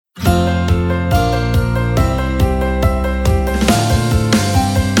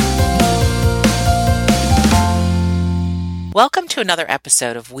Welcome to another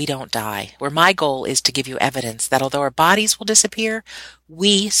episode of We Don't Die, where my goal is to give you evidence that although our bodies will disappear,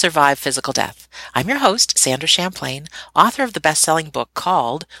 we survive physical death. I'm your host, Sandra Champlain, author of the best-selling book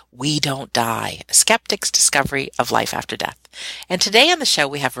called We Don't Die, A Skeptic's Discovery of Life After Death. And today on the show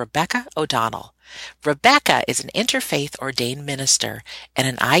we have Rebecca O'Donnell. Rebecca is an interfaith ordained minister and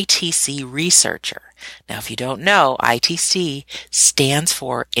an ITC researcher. Now, if you don't know, ITC stands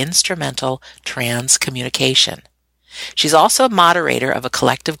for Instrumental Transcommunication. She's also a moderator of a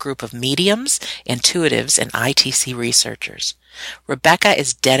collective group of mediums, intuitives, and ITC researchers. Rebecca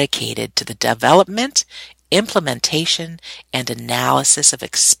is dedicated to the development, implementation, and analysis of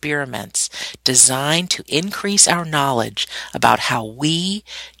experiments designed to increase our knowledge about how we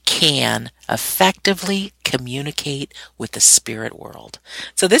can effectively communicate with the spirit world.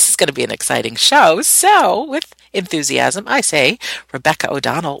 So this is going to be an exciting show. So with enthusiasm, I say, Rebecca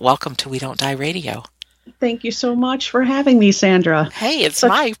O'Donnell, welcome to We Don't Die Radio. Thank you so much for having me, Sandra. Hey, it's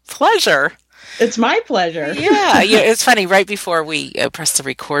my pleasure. It's my pleasure. Yeah, it's funny. Right before we pressed the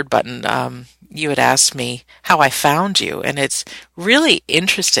record button, you had asked me how I found you, and it's really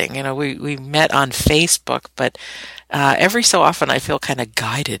interesting. You know, we met on Facebook, but every so often I feel kind of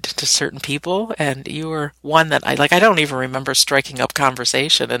guided to certain people, and you were one that I don't even remember striking up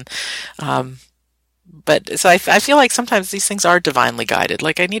conversation, and but so I feel like sometimes these things are divinely guided.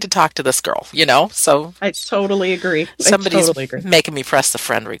 Like I need to talk to this girl, you know? So I totally agree. Somebody's making me press the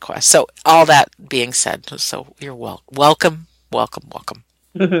friend request. So all that being said, so you're welcome.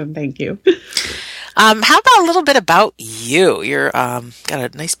 Thank you. How about a little bit about you? You're got a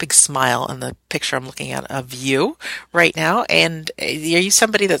nice big smile in the picture I'm looking at of you right now. And are you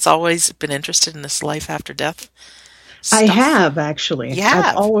somebody that's always been interested in this life after death stuff? I have, actually.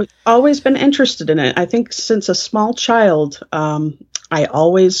 Yeah. I've always been interested in it. I think since a small child, I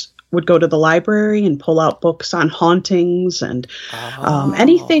always would go to the library and pull out books on hauntings and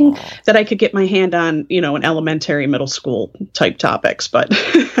anything that I could get my hand on, you know, in elementary, middle school type topics. But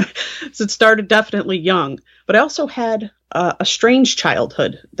so it started definitely young. But I also had a strange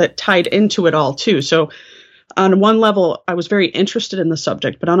childhood that tied into it all, too. So on one level, I was very interested in the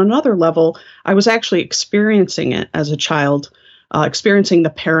subject, but on another level, I was actually experiencing it as a child, experiencing the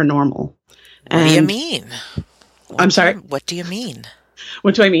paranormal. What do you mean? I'm sorry? What do you mean?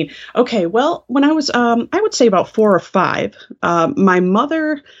 What do I mean? Okay, well, when I was, I would say about 4 or 5, my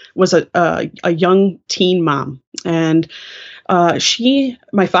mother was a young teen mom, and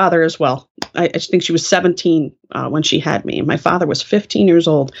my father as well. I think she was 17 when she had me. My father was 15 years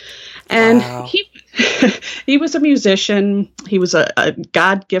old. And wow. He was a musician. He was a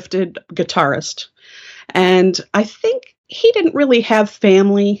God-gifted guitarist. And I think he didn't really have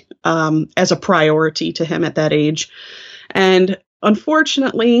family as a priority to him at that age. And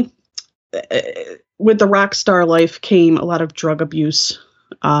unfortunately, with the rock star life came a lot of drug abuse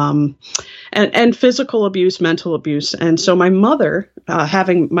and physical abuse, mental abuse. And so my mother,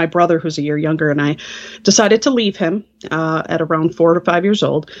 having my brother who's a year younger and I, decided to leave him at around 4 to 5 years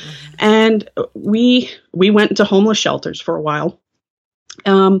old. Mm-hmm. And we went into homeless shelters for a while.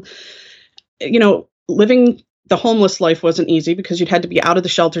 You know, living the homeless life wasn't easy because you'd had to be out of the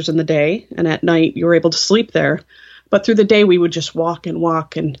shelters in the day, and at night you were able to sleep there. But through the day, we would just walk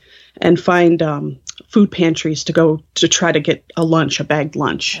and find food pantries to go to try to get a bagged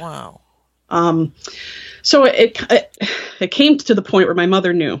lunch. Wow. So it came to the point where my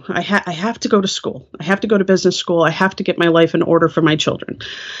mother knew I have to go to school. I have to go to business school. I have to get my life in order for my children.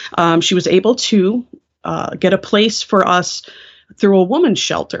 She was able to get a place for us through a woman's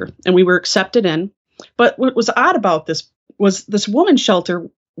shelter, and we were accepted in. But what was odd about this was this woman's shelter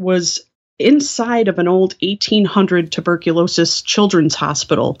was inside of an old 1800 tuberculosis children's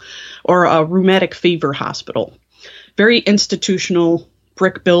hospital or a rheumatic fever hospital. Very institutional,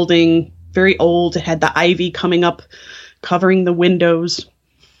 brick building, very old. It had the ivy coming up, covering the windows.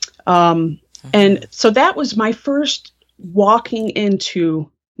 And so that was my first walking into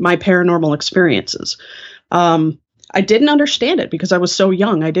my paranormal experiences. I didn't understand it because I was so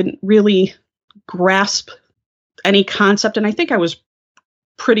young. I didn't really grasp any concept. And I think I was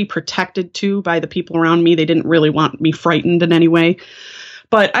pretty protected too by the people around me. They didn't really want me frightened in any way.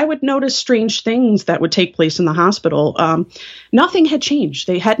 But I would notice strange things that would take place in the hospital. Nothing had changed.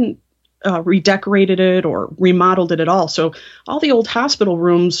 They hadn't redecorated it or remodeled it at all. So all the old hospital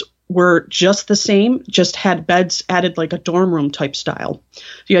rooms were just the same, just had beds added like a dorm room type style.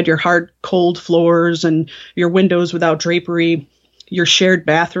 You had your hard, cold floors and your windows without drapery, your shared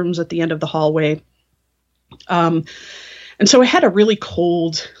bathrooms at the end of the hallway. And so it had a really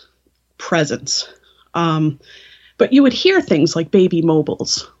cold presence. But you would hear things like baby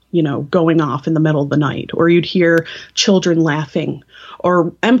mobiles, going off in the middle of the night, or you'd hear children laughing,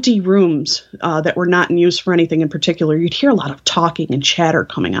 or empty rooms that were not in use for anything in particular. You'd hear a lot of talking and chatter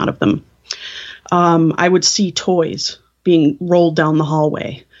coming out of them. I would see toys being rolled down the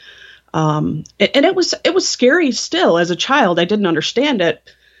hallway. And it was scary still as a child. I didn't understand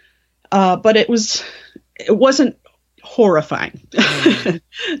it, but it wasn't horrifying.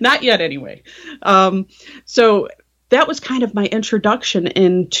 Not yet anyway. So that was kind of my introduction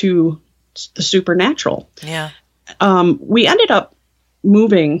into the supernatural. Yeah. We ended up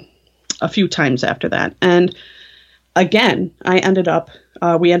moving a few times after that. And again,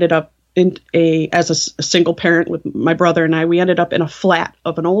 we ended up as a single parent with my brother and I, we ended up in a flat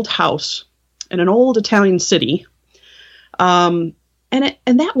of an old house in an old Italian city. And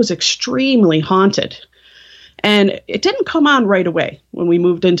that was extremely haunted. And it didn't come on right away when we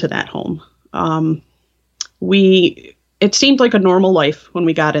moved into that home. It seemed like a normal life when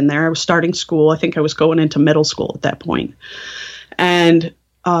we got in there. I was starting school. I think I was going into middle school at that point. And,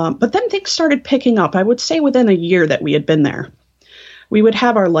 but then things started picking up. I would say within a year that we had been there, we would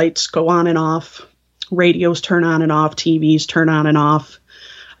have our lights go on and off, radios turn on and off, TVs turn on and off.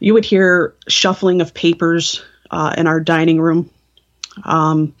 You would hear shuffling of papers, in our dining room.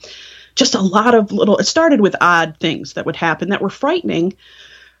 Just a lot of it started with odd things that would happen that were frightening.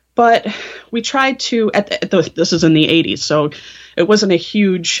 But we tried to, this is in the 80s, so it wasn't a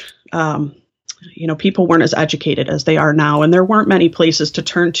huge, people weren't as educated as they are now, and there weren't many places to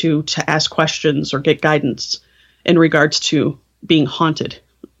turn to ask questions or get guidance in regards to being haunted.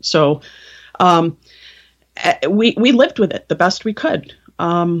 So we lived with it the best we could.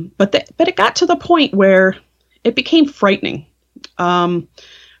 But it got to the point where it became frightening.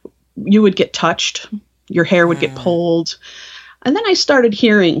 You would get touched, your hair would get pulled. And then I started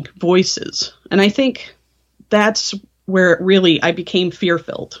hearing voices, and I think that's where I became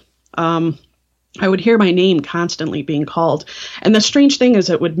fear-filled. I would hear my name constantly being called. And the strange thing is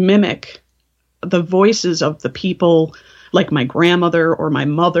it would mimic the voices of the people like my grandmother or my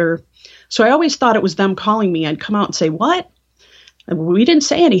mother. So I always thought it was them calling me. I'd come out and say, "What?" And we didn't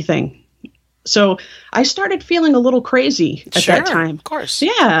say anything. So I started feeling a little crazy at that time. Of course.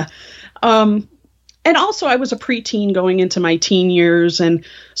 Yeah. And also I was a preteen going into my teen years. And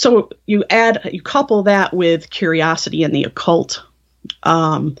so you couple that with curiosity and the occult,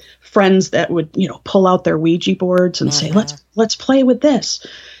 friends that would, pull out their Ouija boards and say, let's play with this.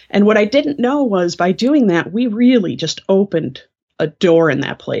 And what I didn't know was by doing that, we really just opened a door in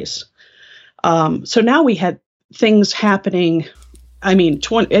that place. So now we had things happening. I mean,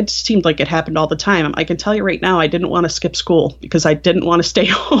 it seemed like it happened all the time. I can tell you right now, I didn't want to skip school because I didn't want to stay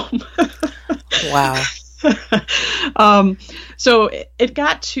home. Wow. So it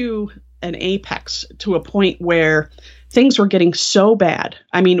got to an apex, to a point where things were getting so bad.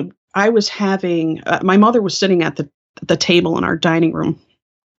 I mean, I was having, my mother was sitting at the table in our dining room,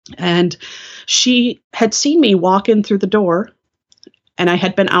 and she had seen me walk in through the door, and I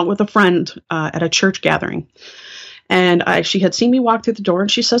had been out with a friend at a church gathering. And she had seen me walk through the door,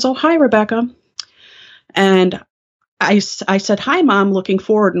 and she says, "Oh, hi, Rebecca." And I said, "Hi, Mom," looking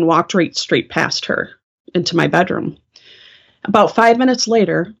forward, and walked straight past her into my bedroom. About 5 minutes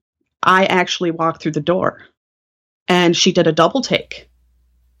later, I actually walked through the door, and she did a double take.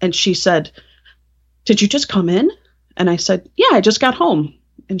 And she said, "Did you just come in?" And I said, "Yeah, I just got home."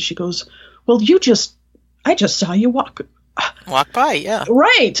 And she goes, "Well, I just saw you walk by." Yeah.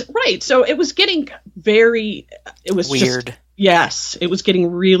 Right. So it was getting it was weird. Yes, it was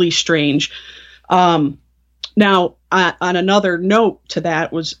getting really strange. Now, on another note to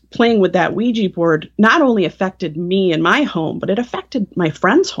that, was playing with that Ouija board not only affected me and my home, but it affected my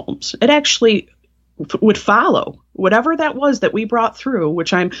friends' homes. It actually would follow whatever that was that we brought through,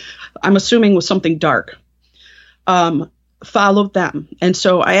 which I'm assuming was something dark, followed them. And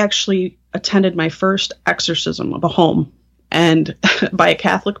so I actually attended my first exorcism of a home, and by a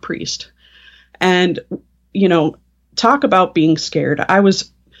Catholic priest. And, talk about being scared.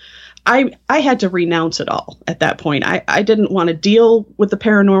 I had to renounce it all at that point. I didn't want to deal with the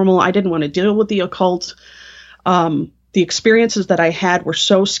paranormal. I didn't want to deal with the occult. The experiences that I had were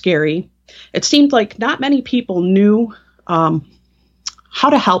so scary. It seemed like not many people knew how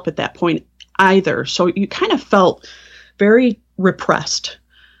to help at that point either. So you kind of felt very repressed.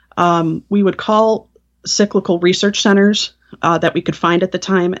 We would call cyclical research centers that we could find at the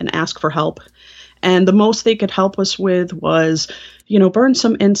time and ask for help. And the most they could help us with was, burn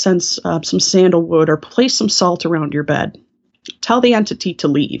some incense, some sandalwood, or place some salt around your bed. Tell the entity to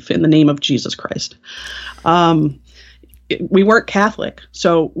leave in the name of Jesus Christ. We weren't Catholic,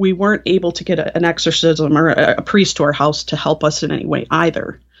 so we weren't able to get an exorcism or a priest to our house to help us in any way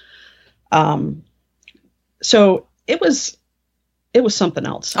either. So it was something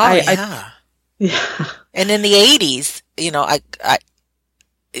else. Oh, yeah. And in the 80s,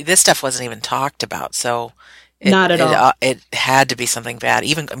 this stuff wasn't even talked about. So not at all. It had to be something bad.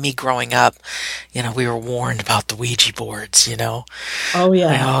 Even me growing up, we were warned about the Ouija boards, Oh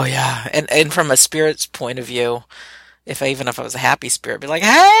yeah. Oh yeah. And from a spirit's point of view, even if I was a happy spirit, be like,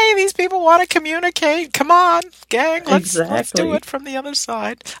 hey, these people want to communicate. Come on, gang, let's do it from the other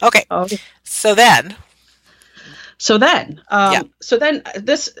side. Okay. Oh. So then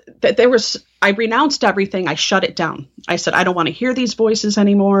I renounced everything. I shut it down. I said, I don't want to hear these voices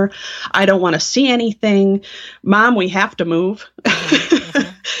anymore. I don't want to see anything. Mom, we have to move.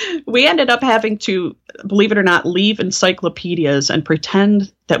 Mm-hmm. We ended up having to, believe it or not, leave encyclopedias and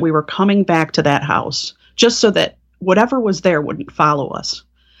pretend that we were coming back to that house just so that whatever was there wouldn't follow us.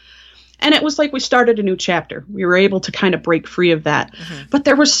 And it was like we started a new chapter. We were able to kind of break free of that. Mm-hmm. But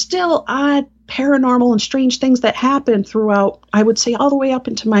there were still odd paranormal and strange things that happened throughout, I would say, all the way up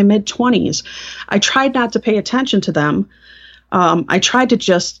into my mid-20s. I tried not to pay attention to them. I tried to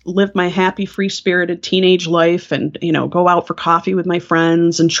just live my happy, free-spirited teenage life and, go out for coffee with my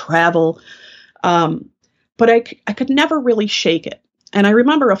friends and travel. But I could never really shake it. And I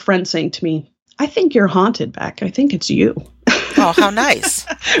remember a friend saying to me, I think you're haunted, Beck. I think it's you. Oh, how nice.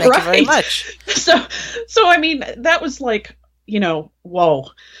 Thank you very much. So I mean, that was like,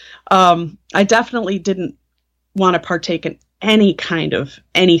 whoa. I definitely didn't want to partake in any kind of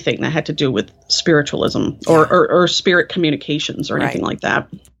anything that had to do with spiritualism or spirit communications or anything like that.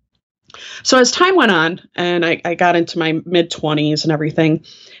 So as time went on and I got into my mid-20s and everything,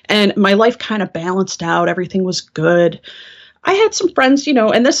 and my life kind of balanced out, everything was good. I had some friends,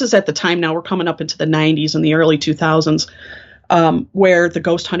 and this is at the time now, we're coming up into the 90s and the early 2000s, where the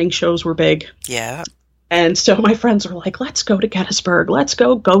ghost hunting shows were big. Yeah. And so my friends were like, let's go to Gettysburg. Let's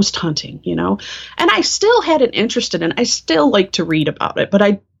go ghost hunting, And I still had an interest in it. I still like to read about it, but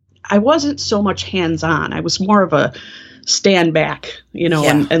I wasn't so much hands-on. I was more of a stand back,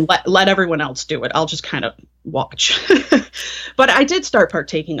 and let everyone else do it. I'll just kind of watch. But I did start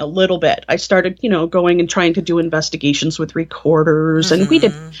partaking a little bit. I started, going and trying to do investigations with recorders, and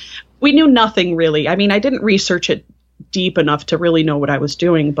we knew nothing really. I mean, I didn't research it deep enough to really know what I was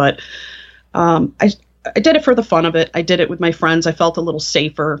doing, but I did it for the fun of it. I did it with my friends. I felt a little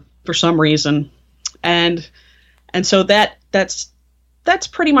safer for some reason. And so that's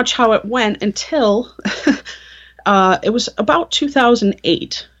pretty much how it went until it was about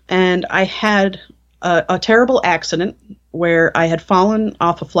 2008. And I had a terrible accident where I had fallen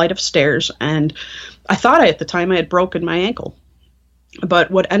off a flight of stairs, and I thought at the time I had broken my ankle.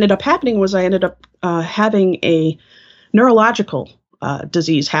 But what ended up happening was I ended up having a neurological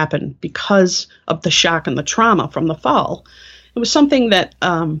disease happen because of the shock and the trauma from the fall. It was something that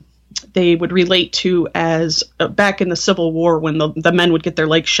they would relate to as back in the Civil War when the men would get their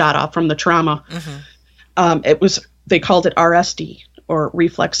legs shot off from the trauma. Mm-hmm. They called it RSD, or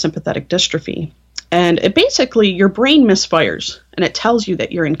reflex sympathetic dystrophy. And it basically, your brain misfires and it tells you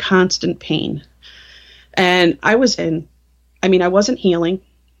that you're in constant pain. And I wasn't healing.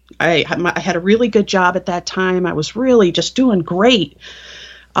 I had a really good job at that time. I was really just doing great.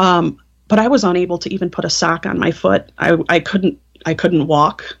 But I was unable to even put a sock on my foot. I couldn't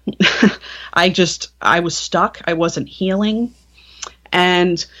walk. I was stuck. I wasn't healing.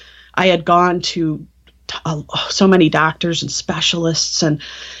 And I had gone to so many doctors and specialists. And,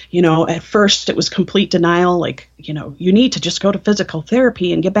 at first it was complete denial. Like, you need to just go to physical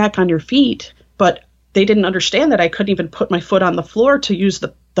therapy and get back on your feet. But they didn't understand that I couldn't even put my foot on the floor to use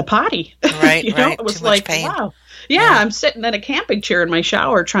the potty. Right, right. It was like, wow. Yeah, I'm sitting in a camping chair in my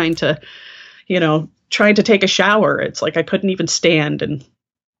shower trying to take a shower. It's like I couldn't even stand.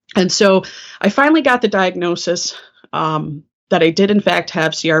 And so I finally got the diagnosis that I did in fact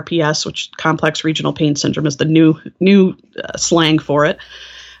have CRPS, which complex regional pain syndrome is the new slang for it,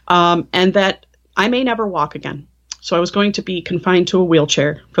 and that I may never walk again. So I was going to be confined to a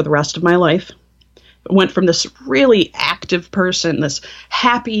wheelchair for the rest of my life. Went from this really active person, this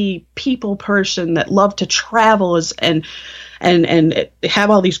happy people person that loved to travel and have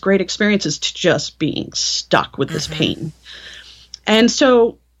all these great experiences, to just being stuck with this pain. And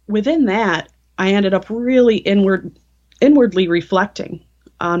so within that, I ended up really inwardly reflecting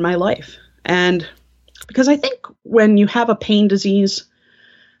on my life. And because I think when you have a pain disease,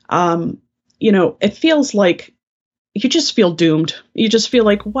 it feels like you just feel doomed. You just feel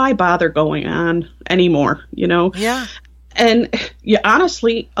like, why bother going on anymore, Yeah. And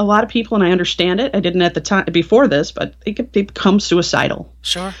honestly, a lot of people, and I understand it, I didn't at the time before this, but they could become suicidal.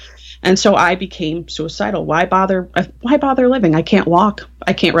 Sure. And so I became suicidal. Why bother living? I can't walk.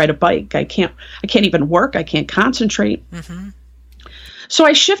 I can't ride a bike. I can't even work. I can't concentrate. Mm-hmm. So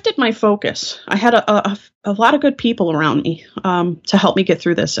I shifted my focus. I had a lot of good people around me to help me get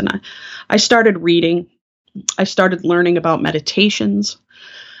through this. And I started reading. I started learning about meditations.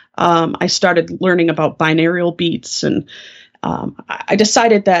 I started learning about binaural beats. And I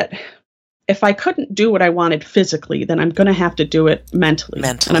decided that if I couldn't do what I wanted physically, then I'm going to have to do it mentally.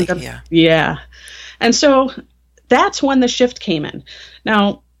 Yeah. And so that's when the shift came in.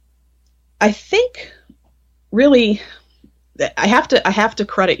 Now, I think really I have to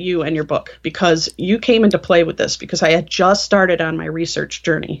credit you and your book, because you came into play with this, because I had just started on my research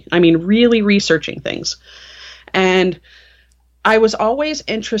journey. I mean, really researching things. And I was always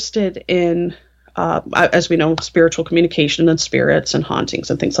interested in as we know, spiritual communication and spirits and hauntings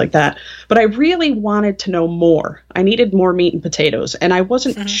and things like that. But I really wanted to know more. I needed more meat and potatoes, and I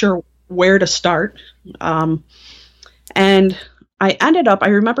wasn't sure where to start. And I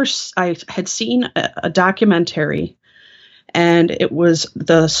remember I had seen a documentary, and it was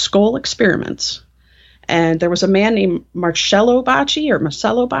the Scole Experiments. And there was a man named Marcello Bacci,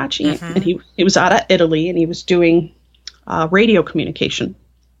 and he was out of Italy, and he was doing radio communication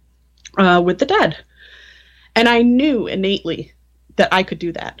with the dead. And I knew innately that I could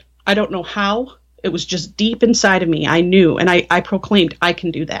do that. I don't know how. It was just deep inside of me. I knew, and I proclaimed, I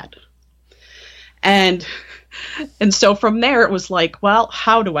can do that. And so from there it was like, well,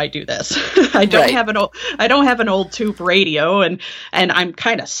 how do I do this? I don't have an old tube radio, and I'm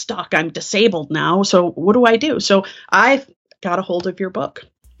kind of stuck. I'm disabled now. So what do I do? So I got a hold of your book,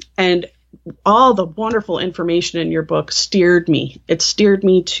 and all the wonderful information in your book steered me. It steered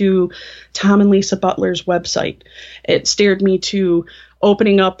me to Tom and Lisa Butler's website. It steered me to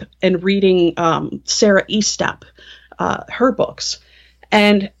opening up and reading Sarah Estep, her books,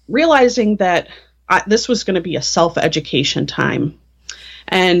 and realizing that this was going to be a self-education time.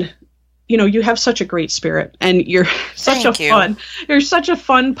 And you have such a great spirit, and you're such a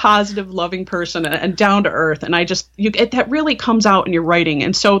fun, positive, loving person, and down to earth. And that really comes out in your writing.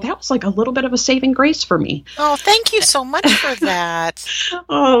 And so that was like a little bit of a saving grace for me. Oh, thank you so much for that.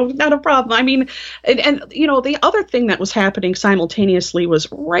 Oh, not a problem. I mean, and the other thing that was happening simultaneously was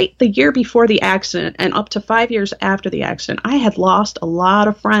right the year before the accident and up to 5 years after the accident, I had lost a lot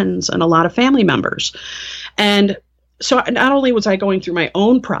of friends and a lot of family members. And so not only was I going through my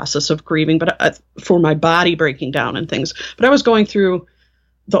own process of grieving, but for my body breaking down and things, but I was going through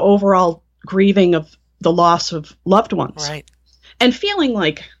the overall grieving of the loss of loved ones. Right. And feeling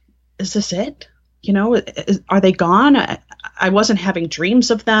like, is this it? Are they gone? I wasn't having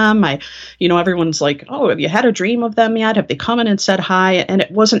dreams of them. Everyone's like, oh, have you had a dream of them yet? Have they come in and said hi? And it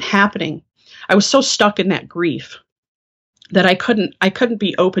wasn't happening. I was so stuck in that grief that I couldn't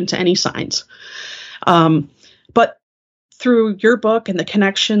be open to any signs. But through your book and the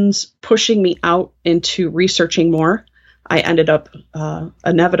connections pushing me out into researching more, I ended up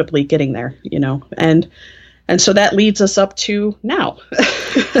inevitably getting there, and so that leads us up to now.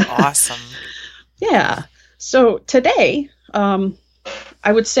 Awesome. Yeah. So today, I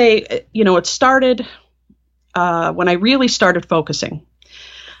would say, it started when I really started focusing.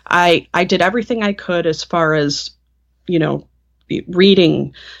 I did everything I could as far as,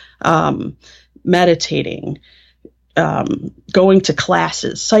 reading, meditating, going to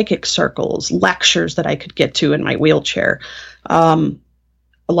classes, psychic circles, lectures that I could get to in my wheelchair, a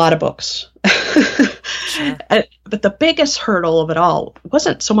lot of books. Sure. But the biggest hurdle of it all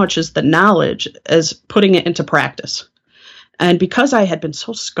wasn't so much as the knowledge as putting it into practice. And because I had been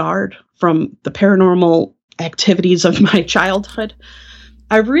so scarred from the paranormal activities of my childhood,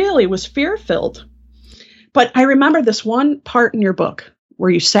 I really was fear-filled. But I remember this one part in your book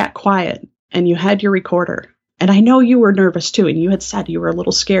where you sat quiet and you had your recorder. And I know you were nervous too, and you had said you were a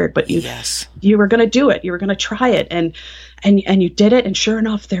little scared, but you were going to do it. You were going to try it, and you did it. And sure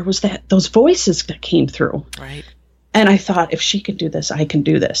enough, there was those voices that came through. Right. And I thought, if she can do this, I can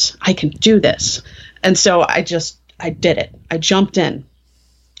do this. I can do this. And so I did it. I jumped in.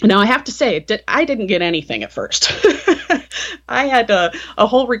 Now I have to say, I didn't get anything at first. I had a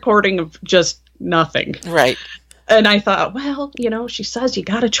whole recording of just nothing. Right. And I thought, well, she says you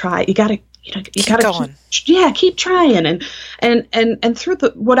got to try. You got to. You gotta going. Keep trying. And through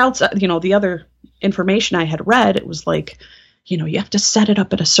what else, the other information I had read, it was like, you have to set it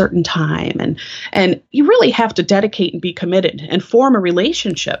up at a certain time, and you really have to dedicate and be committed and form a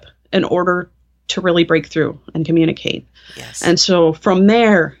relationship in order to really break through and communicate. Yes. And so from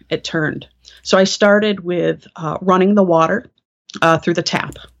there it turned. So I started with running the water through the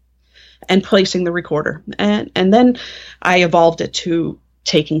tap and placing the recorder. And then I evolved it to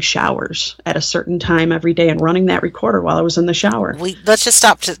taking showers at a certain time every day and running that recorder while I was in the shower. Let's just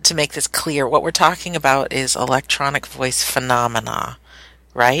stop to make this clear. What we're talking about is electronic voice phenomena,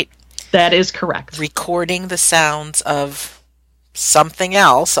 right? That is correct. Recording the sounds of something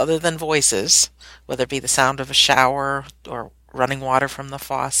else other than voices, whether it be the sound of a shower or running water from the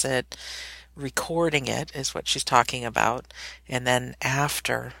faucet. Recording it is what she's talking about. And then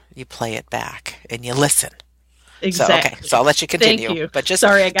after, you play it back and you listen. Exactly. So I'll let you continue. Thank you. But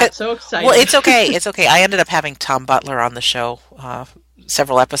Sorry, I got so excited. Well, it's okay. It's okay. I ended up having Tom Butler on the show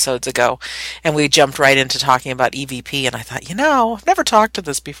several episodes ago, and we jumped right into talking about EVP. And I thought, I've never talked about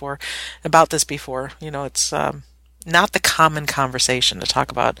this before. It's not the common conversation to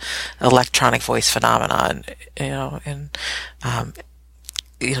talk about electronic voice phenomena and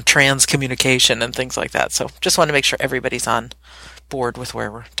trans communication and things like that. So just want to make sure everybody's on board with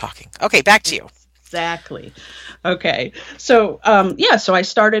where we're talking. Okay, back to you. Exactly. Okay. So, so I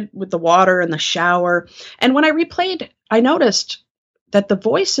started with the water and the shower. And when I replayed, I noticed that the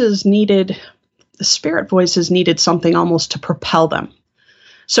spirit voices needed something almost to propel them.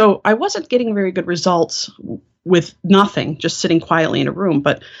 So I wasn't getting very good results with nothing, just sitting quietly in a room,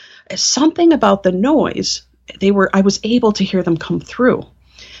 but something about the noise, I was able to hear them come through.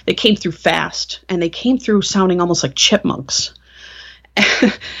 They came through fast, and they came through sounding almost like chipmunks.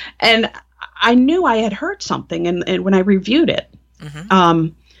 And I knew I had heard something, and when I reviewed it,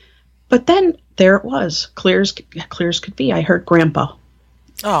 but then there it was, clear as could be. I heard Grandpa.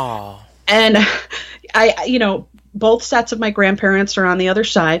 Oh. And I both sets of my grandparents are on the other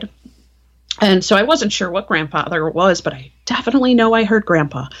side, and so I wasn't sure what grandfather it was, but I definitely know I heard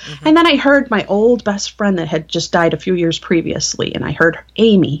Grandpa. Mm-hmm. And then I heard my old best friend that had just died a few years previously, and I heard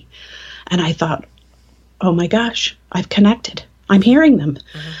Amy, and I thought, oh my gosh, I've connected. I'm hearing them.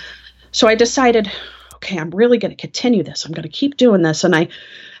 Mm-hmm. So I decided, okay, I'm really going to continue this. I'm going to keep doing this. And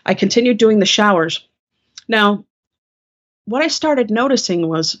I continued doing the showers. Now, what I started noticing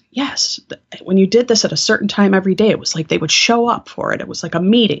was, yes, when you did this at a certain time every day, it was like they would show up for it. It was like a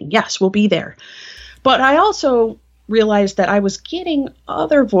meeting. Yes, we'll be there. But I also realized that I was getting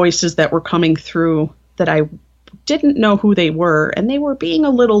other voices that were coming through that I didn't know who they were, and they were being a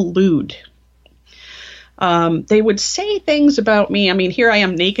little lewd. They would say things about me. I mean, here I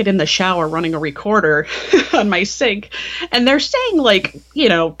am naked in the shower running a recorder on my sink, and they're saying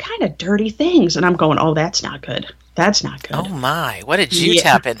kind of dirty things. And I'm going, oh, that's not good. That's not good. Oh my, what did you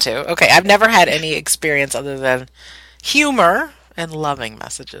tap into? Okay, I've never had any experience other than humor and loving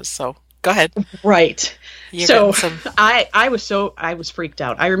messages. So go ahead. Right. I was freaked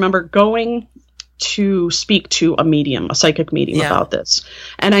out. I remember going to speak to a psychic medium about this.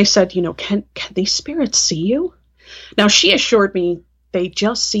 And I said, can these spirits see you? Now, she assured me they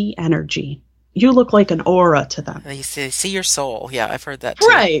just see energy. You look like an aura to them. They see your soul. Yeah, I've heard that too.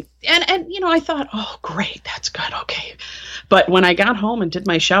 Right. And I thought, oh, great, that's good. Okay. But when I got home and did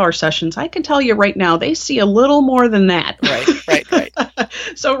my shower sessions, I can tell you right now, they see a little more than that. Right.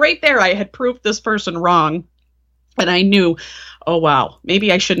 So right there, I had proved this person wrong. And I knew, oh, wow,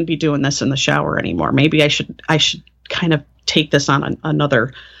 maybe I shouldn't be doing this in the shower anymore. Maybe I should kind of take this on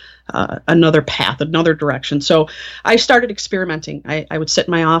another path, another direction. So I started experimenting. I would sit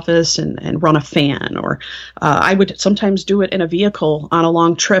in my office and run a fan, or I would sometimes do it in a vehicle on a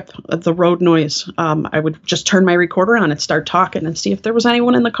long trip, the road noise. I would just turn my recorder on and start talking and see if there was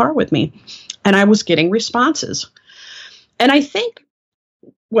anyone in the car with me. And I was getting responses. And I think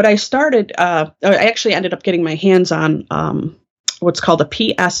what I started, I actually ended up getting my hands on what's called a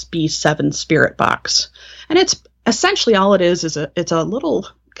PSB7 spirit box. And it's essentially all it is it's a little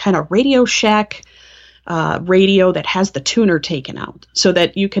kind of Radio Shack radio that has the tuner taken out so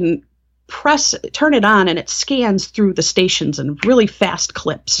that you can turn it on and it scans through the stations in really fast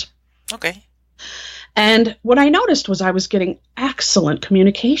clips. Okay. And what I noticed was I was getting excellent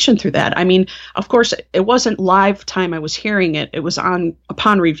communication through that. I mean, of course, it wasn't live time I was hearing it. It was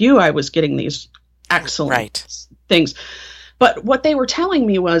upon review I was getting these excellent things. But what they were telling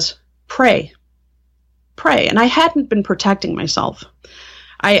me was, pray. And I hadn't been protecting myself.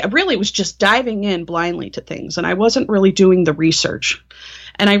 I really was just diving in blindly to things, and I wasn't really doing the research.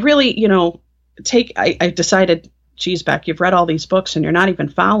 And I really, I decided, geez, Beck, you've read all these books and you're not even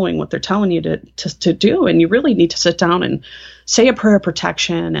following what they're telling you to do. And you really need to sit down and say a prayer of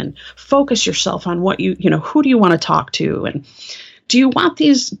protection and focus yourself on what who do you want to talk to? And do you want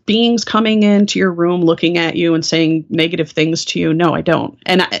these beings coming into your room, looking at you and saying negative things to you? No, I don't.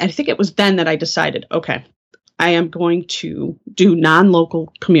 And I think it was then that I decided, okay, I am going to do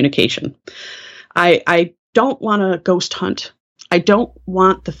non-local communication. I don't want to ghost hunt. I don't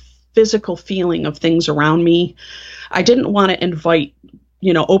want the physical feeling of things around me. I didn't want to invite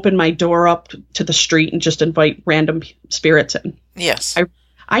open my door up to the street and just invite random spirits in. Yes.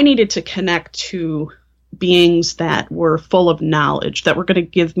 I needed to connect to beings that were full of knowledge, that were going to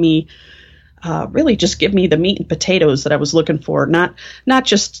give me, really just give me the meat and potatoes that I was looking for, not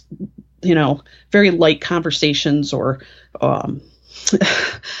just, very light conversations or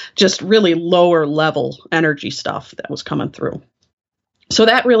just really lower level energy stuff that was coming through. So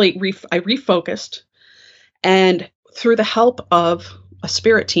that really, I refocused, and through the help of a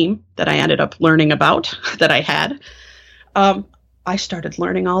spirit team that I ended up learning about that I had, I started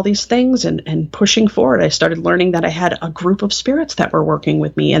learning all these things and pushing forward. I started learning that I had a group of spirits that were working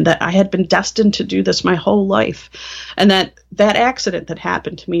with me, and that I had been destined to do this my whole life. And that accident that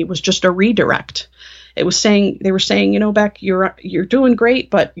happened to me was just a redirect. They were saying, Beck, you're doing great,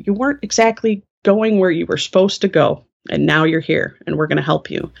 but you weren't exactly going where you were supposed to go. And now you're here, and we're going to help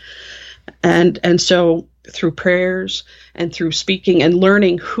you. And so through prayers and through speaking and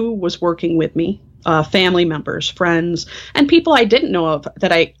learning who was working with me, family members, friends, and people I didn't know of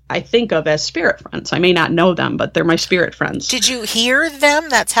that I think of as spirit friends. I may not know them, but they're my spirit friends. Did you hear them?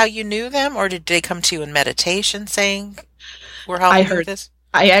 That's how you knew them? Or did they come to you in meditation saying, we're helping with this?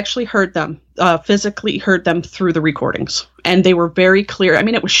 I actually heard them, physically heard them through the recordings, and they were very clear. I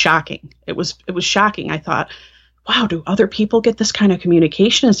mean, it was shocking. It was shocking. I thought, wow, do other people get this kind of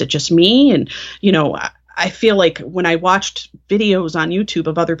communication? Is it just me? And, I feel like when I watched videos on YouTube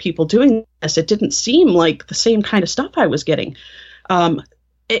of other people doing this, it didn't seem like the same kind of stuff I was getting.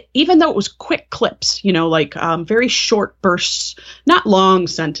 Even though it was quick clips, very short bursts, not long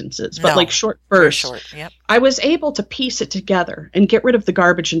sentences, but like short bursts. Short, yep. I was able to piece it together and get rid of the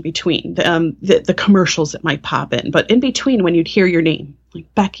garbage in between, the commercials that might pop in. But in between, when you'd hear your name,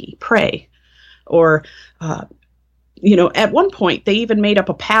 like Becky, pray, or at one point, they even made up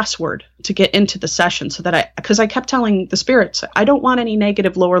a password to get into the session because I kept telling the spirits, I don't want any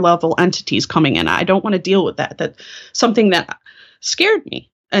negative lower level entities coming in. I don't want to deal with that. That's something that scared me.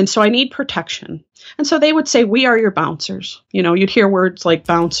 And so I need protection. And so they would say, we are your bouncers. You'd hear words like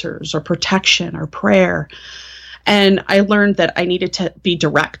bouncers or protection or prayer. And I learned that I needed to be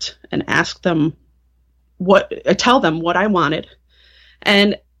direct and ask them tell them what I wanted.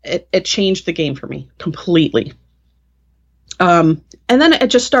 And it changed the game for me completely. And then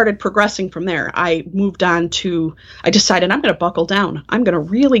it just started progressing from there. I moved on I decided I'm going to buckle down. I'm going to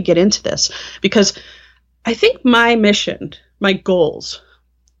really get into this, because I think my mission, my goals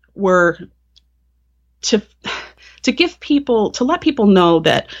were to let people know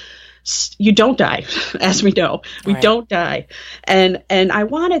that you don't die, as we know. We don't die. And I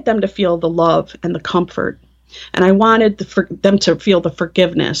wanted them to feel the love and the comfort. And I wanted them to feel the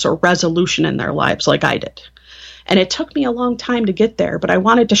forgiveness or resolution in their lives like I did. And it took me a long time to get there, but I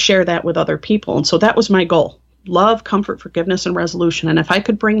wanted to share that with other people. And so that was my goal: love, comfort, forgiveness, and resolution. And if I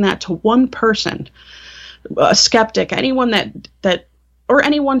could bring that to one person, a skeptic, anyone that or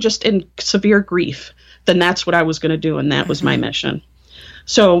anyone just in severe grief, then that's what I was going to do. And that was my mission.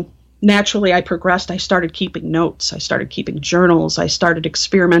 So naturally, I progressed. I started keeping notes. I started keeping journals. I started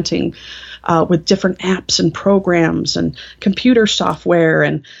experimenting with different apps and programs and computer software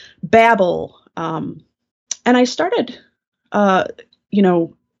and Babbel. And I started,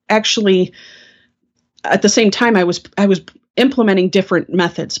 actually at the same time, I was implementing different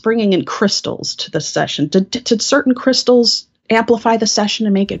methods, bringing in crystals to the session. Did certain crystals amplify the session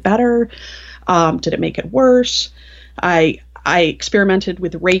and make it better? Did it make it worse? I experimented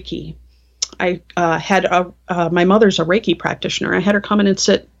with Reiki. I had my mother's a Reiki practitioner. I had her come in and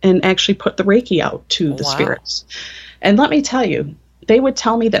sit and actually put the Reiki out to the spirits. And let me tell you, they would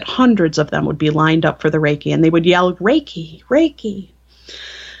tell me that hundreds of them would be lined up for the Reiki, and they would yell, Reiki, Reiki.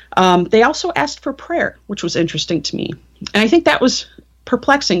 They also asked for prayer, which was interesting to me. And I think that was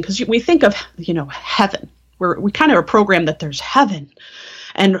perplexing, because we think of, heaven. We kind of are programmed that there's heaven,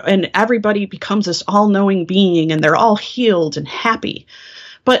 and everybody becomes this all-knowing being, and they're all healed and happy.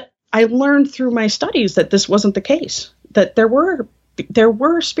 But I learned through my studies that this wasn't the case, that there were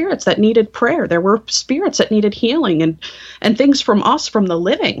spirits that needed prayer. There were spirits that needed healing and things from us, from the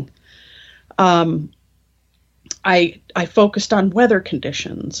living. I focused on weather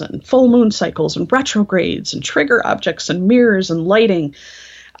conditions and full moon cycles and retrogrades and trigger objects and mirrors and lighting.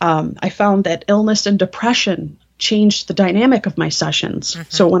 I found that illness and depression changed the dynamic of my sessions.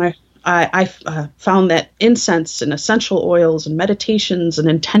 So when I found that incense and essential oils and meditations and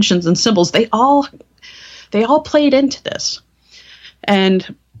intentions and symbols, they all played into this.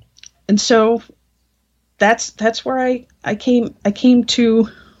 And so that's where I came to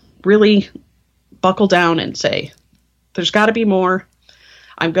really buckle down and say, there's got to be more.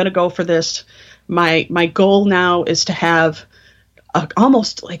 I'm going to go for this. My goal now is to have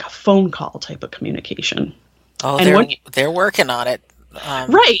almost like a phone call type of communication. Oh, And they're working on it.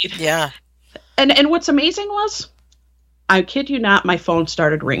 right. Yeah. And what's amazing was, I kid you not, my phone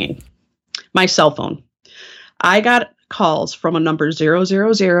started ringing. My cell phone. I got calls from a number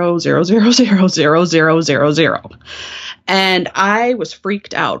 000000000. And I was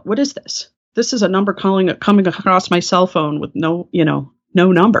freaked out. What is this? This is a number coming across my cell phone with no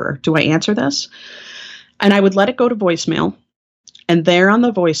number. Do I answer this? And I would let it go to voicemail. And there on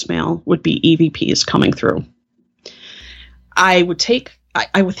the voicemail would be EVPs coming through. I would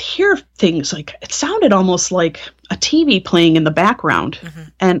hear things like, it sounded almost like a TV playing in the background. Mm-hmm.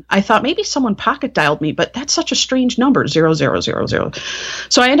 And I thought maybe someone pocket dialed me, but that's such a strange number, 0000.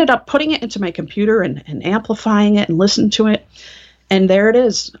 So I ended up putting it into my computer and amplifying it and listening to it. And there it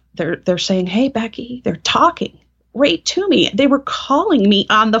is. They're saying, "Hey, Becky," they're talking right to me. They were calling me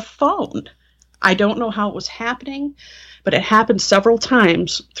on the phone. I don't know how it was happening, but it happened several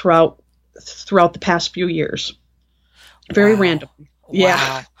times throughout the past few years. Very random.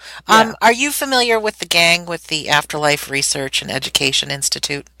 Yeah. Wow. Are you familiar with the gang with the Afterlife Research and Education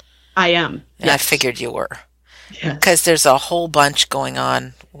Institute? I am. Yes. I figured you were. Yes. Because there's a whole bunch going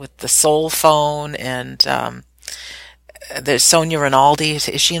on with the soul phone, and there's Sonia Rinaldi.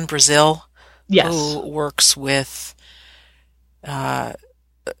 Is she in Brazil? Yes. Who works with,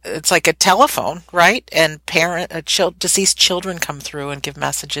 it's like a telephone, right? And deceased children come through and give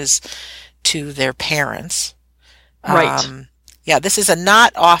messages to their parents. Right. Yeah, this is a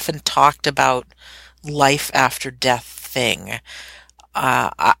not often talked about life after death thing.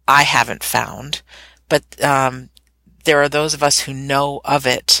 I haven't found, but there are those of us who know of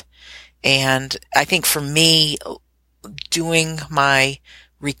it. And I think for me, doing my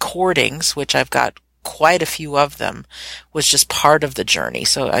recordings, which I've got quite a few of them, was just part of the journey.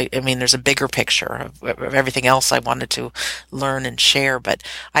 So, I mean, there's a bigger picture of everything else I wanted to learn and share. But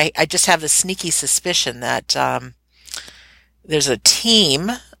I just have this sneaky suspicion that there's a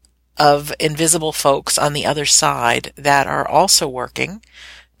team of invisible folks on the other side that are also working,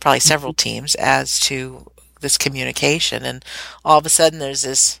 probably several teams, as to this communication. And all of a sudden there's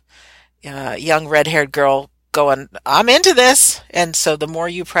this young red-haired girl going, "I'm into this." And so the more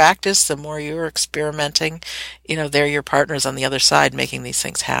you practice, the more you're experimenting, they're your partners on the other side making these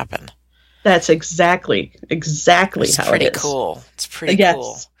things happen. That's exactly how it is. It's pretty cool. It's pretty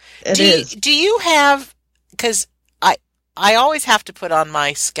cool. It is. Do you have, because I always have to put on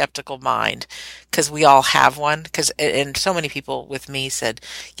my skeptical mind, because we all have one, and so many people with me said,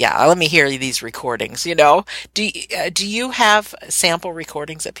 "Yeah, let me hear these recordings." Do you have sample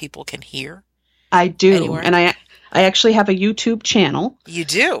recordings that people can hear? I do, anywhere? And I actually have a YouTube channel. You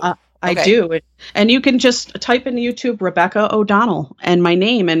do? I do. And you can just type in YouTube Rebecca O'Donnell and my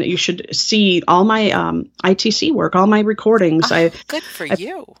name, and you should see all my ITC work, all my recordings. Good for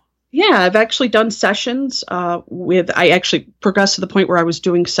you. Yeah, I've actually done sessions I actually progressed to the point where I was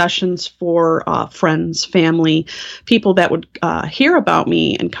doing sessions for friends, family, people that would hear about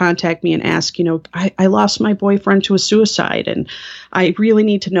me and contact me and ask, I lost my boyfriend to a suicide and I really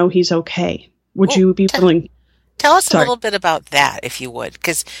need to know he's okay. Would you be willing? Tell us a little bit about that, if you would,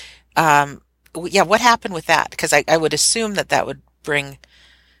 because, what happened with that? Because I would assume that would bring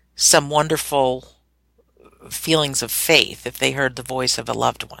some wonderful feelings of faith if they heard the voice of a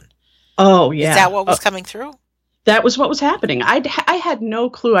loved one. Oh, yeah. Is that what was coming through? That was what was happening. I had no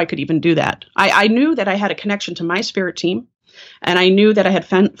clue I could even do that. I knew that I had a connection to my spirit team, and I knew that I had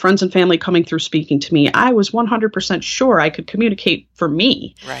friends and family coming through speaking to me. I was 100% sure I could communicate for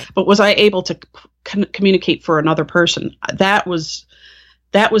me, right. But was I able to communicate for another person? That was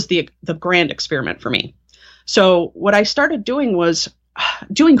the grand experiment for me. So what I started doing was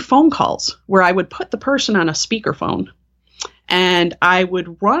doing phone calls where I would put the person on a speakerphone. And I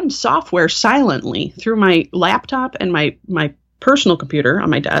would run software silently through my laptop and my personal computer on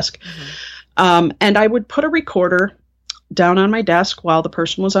my desk. Mm-hmm. And I would put a recorder down on my desk while the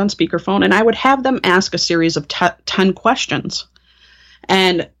person was on speakerphone, and I would have them ask a series of 10 questions.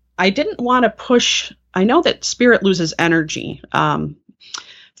 And I didn't want to push. I know that spirit loses energy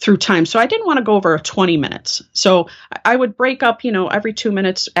through time. So I didn't want to go over 20 minutes. So I would break up, every 2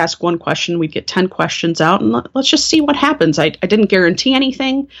 minutes, ask one question. We'd get 10 questions out and let's just see what happens. I didn't guarantee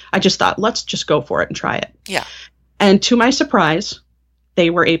anything. I just thought, let's just go for it and try it. Yeah. And to my surprise,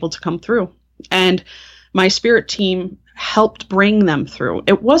 they were able to come through. And my spirit team helped bring them through.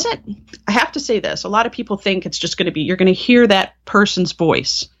 It wasn't, I have to say this, a lot of people think it's just going to be, you're going to hear that person's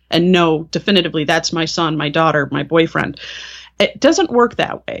voice and know definitively that's my son, my daughter, my boyfriend. It doesn't work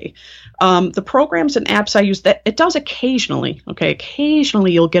that way. The programs and apps I use, that it does occasionally. Okay,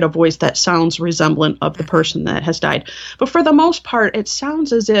 occasionally you'll get a voice that sounds resemblant of the person that has died, but for the most part, it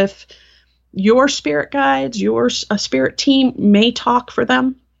sounds as if your spirit guides, your spirit team may talk for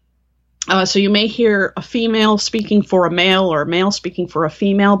them. So you may hear a female speaking for a male or a male speaking for a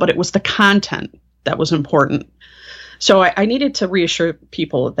female, but it was the content that was important. So I needed to reassure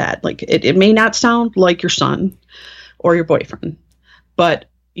people of that. Like it may not sound like your son or your boyfriend, but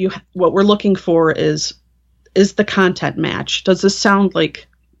what we're looking for is the content match? Does this sound like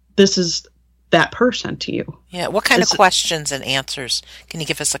this is that person to you? Yeah. What kind of questions and answers? Can you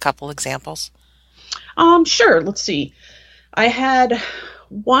give us a couple examples? Sure. Let's see. I had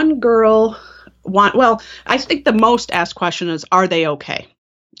one girl I think the most asked question is, are they okay?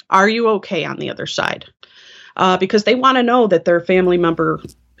 Are you okay on the other side? Because they want to know that their family member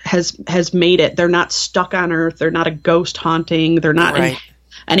has made it. They're not stuck on Earth. They're not a ghost haunting. They're not in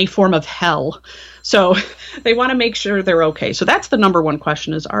any form of hell. So they want to make sure they're okay. So that's the number one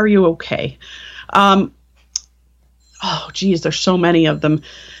question is, are you okay? There's so many of them.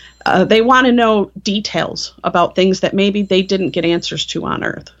 They want to know details about things that maybe they didn't get answers to on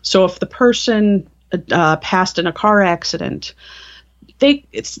Earth. So if the person passed in a car accident, they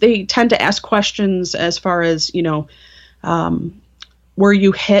tend to ask questions as far as, were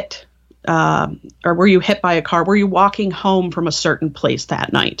you hit or were you hit by a car? Were you walking home from a certain place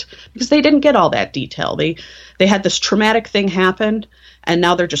that night? Because they didn't get all that detail. They had this traumatic thing happen, and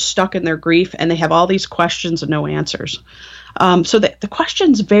now they're just stuck in their grief, and they have all these questions and no answers. So the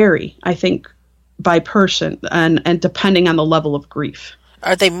questions vary, I think, by person and depending on the level of grief.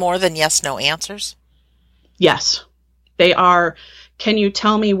 Are they more than yes, no answers? Yes, they are. Can you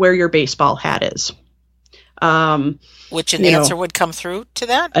tell me where your baseball hat is? Which an answer would come through to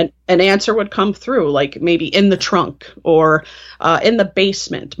that? An answer would come through, like maybe in the trunk or in the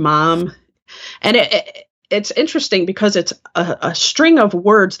basement, Mom. And it's interesting because it's a string of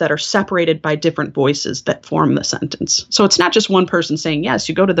words that are separated by different voices that form the sentence. So it's not just one person saying, yes,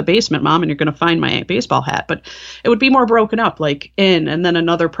 you go to the basement, Mom, and you're going to find my baseball hat. But it would be more broken up, like in, and then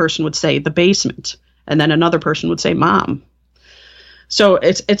another person would say the basement, and then another person would say Mom. So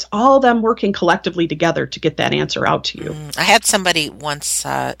it's all them working collectively together to get that answer out to you. I had somebody once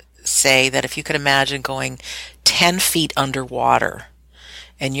say that if you could imagine going 10 feet underwater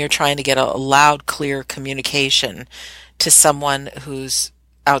and you're trying to get a loud, clear communication to someone who's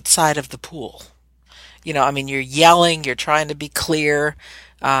outside of the pool. You're yelling, you're trying to be clear,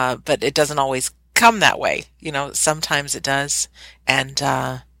 but it doesn't always come that way. Sometimes it does. And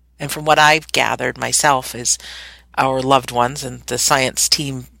from what I've gathered myself is our loved ones and the science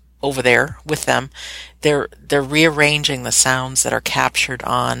team over there with them, they're rearranging the sounds that are captured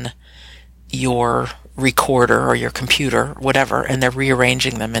on your recorder or your computer, whatever, and they're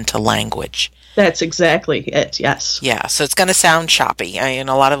rearranging them into language. That's exactly it, yes. Yeah, so it's going to sound choppy. A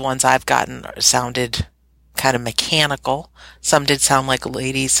lot of the ones I've gotten sounded kind of mechanical. Some did sound like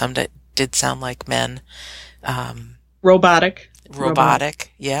ladies, some did sound like men. Robotic,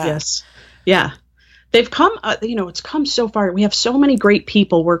 yeah. Yes, yeah. They've come, it's come so far. We have so many great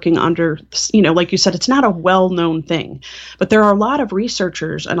people working under, like you said, it's not a well-known thing, but there are a lot of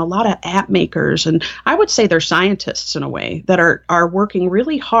researchers and a lot of app makers, and I would say they're scientists in a way that are working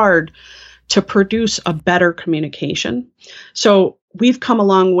really hard to produce a better communication. So we've come a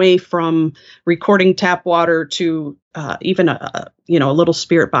long way from recording tap water to even a little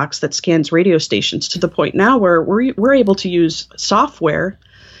spirit box that scans radio stations to the point now where we're able to use software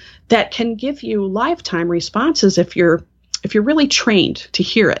that can give you lifetime responses if you're really trained to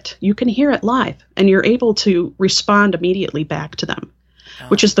hear it. You can hear it live, and you're able to respond immediately back to them,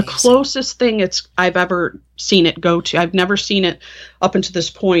 which is the closest thing I've ever seen it go to. I've never seen it up until this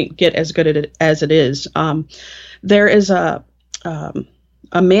point get as good as it is. There is a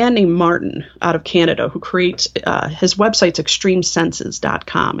man named Martin out of Canada who creates his website's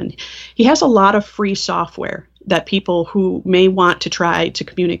extremesenses.com, and he has a lot of free software that people who may want to try to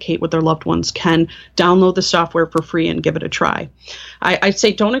communicate with their loved ones can download the software for free and give it a try. I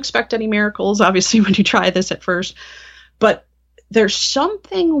say don't expect any miracles, obviously, when you try this at first, but there's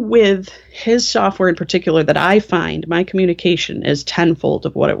something with his software in particular that I find my communication is tenfold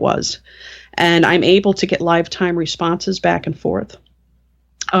of what it was, and I'm able to get lifetime responses back and forth.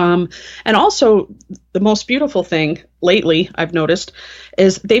 And also, the most beautiful thing lately I've noticed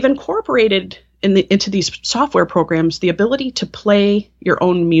is they've incorporated into these software programs the ability to play your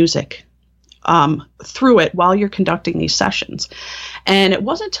own music through it while you're conducting these sessions. And it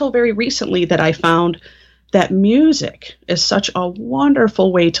wasn't until very recently that I found that music is such a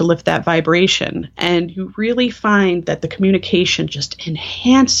wonderful way to lift that vibration. And you really find that the communication just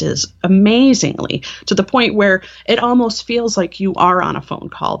enhances amazingly to the point where it almost feels like you are on a phone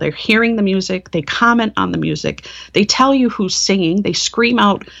call. They're hearing the music, they comment on the music, they tell you who's singing, they scream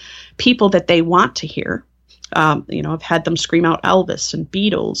out people that they want to hear. I've had them scream out Elvis and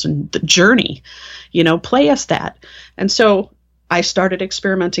Beatles and The Journey, play us that. And so I started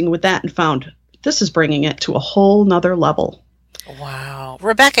experimenting with that and found this is bringing it to a whole nother level. Wow.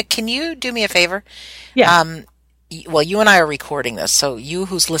 Rebecca, can you do me a favor? Yeah. Well, you and I are recording this, so you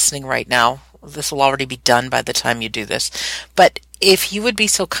who's listening right now, this will already be done by the time you do this. But if you would be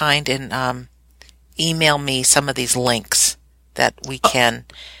so kind and email me some of these links that we can...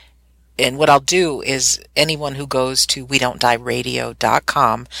 And what I'll do is anyone who goes to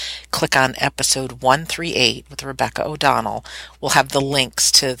WeDon'tDieRadio.com, click on episode 138 with Rebecca O'Donnell, will have the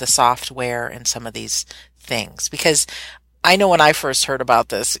links to the software and some of these things. Because I know when I first heard about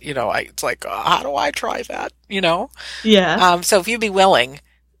this, it's like, how do I try that? Yeah. So if you'd be willing,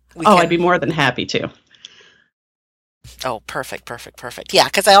 I'd be more than happy to. Oh, perfect. Yeah,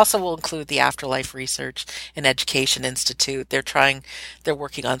 because I also will include the Afterlife Research and Education Institute. They're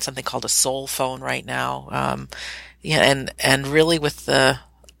working on something called a soul phone right now. And really with the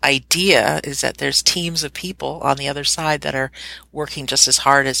idea is that there's teams of people on the other side that are working just as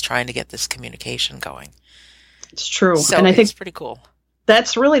hard as trying to get this communication going. It's true. So and I think it's pretty cool.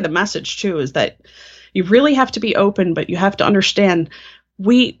 That's really the message too, is that you really have to be open, but you have to understand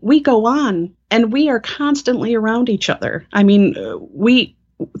we go on and we are constantly around each other. I mean,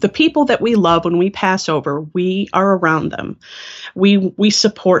 the people that we love, when we pass over, we are around them. We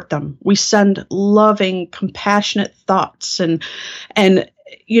support them. We send loving, compassionate thoughts. And a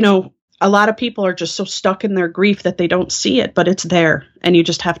lot of people are just so stuck in their grief that they don't see it, but it's there. And you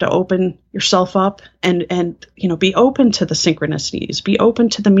just have to open yourself up and be open to the synchronicities, be open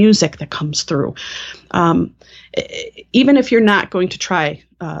to the music that comes through. Even if you're not going to try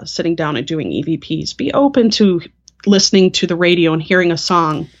sitting down and doing EVPs, be open to listening to the radio and hearing a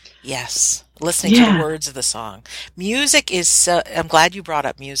song. Yes. Listening to the words of the song. Music is I'm glad you brought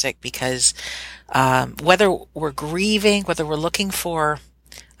up music because whether we're grieving, whether we're looking for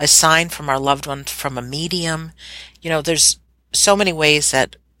a sign from our loved one, from a medium, there's so many ways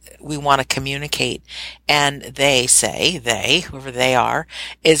that we want to communicate. And whoever they are,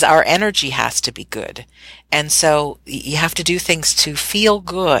 is our energy has to be good. And so you have to do things to feel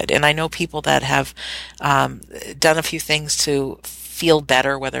good. And I know people that have done a few things to feel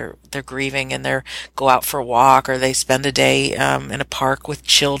better, whether they're grieving and they go out for a walk or they spend a day in a park with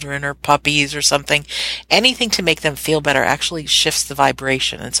children or puppies or something. Anything to make them feel better actually shifts the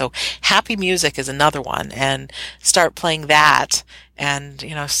vibration. And so happy music is another one, and start playing that. And,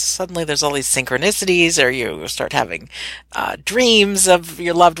 suddenly there's all these synchronicities, or you start having dreams of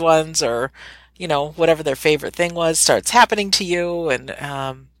your loved ones, or, whatever their favorite thing was starts happening to you. And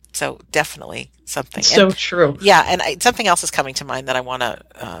so definitely something. So true. Yeah. And something else is coming to mind that I want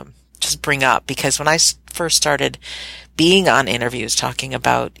to just bring up, because when I first started being on interviews talking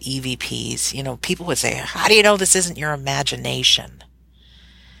about EVPs, people would say, how do you know this isn't your imagination?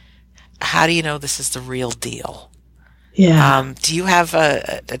 How do you know this is the real deal? Yeah. Do you have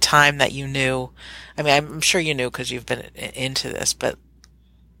a time that you knew? I mean, I'm sure you knew because you've been into this, but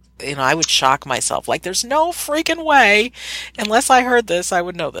I would shock myself. Like, there's no freaking way, unless I heard this, I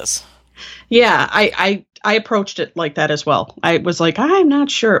would know this. Yeah, I approached it like that as well. I was like, I'm not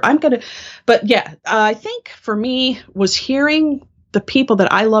sure. But yeah, I think for me was hearing the people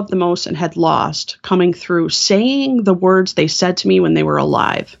that I loved the most and had lost coming through, saying the words they said to me when they were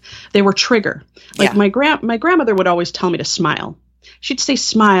alive. They were trigger. Like my grandmother would always tell me to smile. She'd say,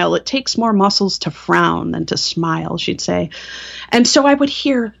 smile. It takes more muscles to frown than to smile, she'd say. And so I would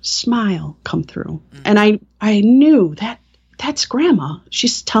hear smile come through. Mm-hmm. And I knew that's grandma.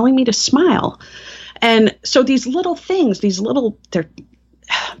 She's telling me to smile. And so these little things, they're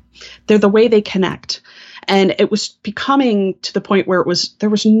the way they connect. And it was becoming to the point where there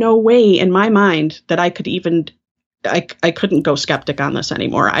was no way in my mind that I could I couldn't go skeptic on this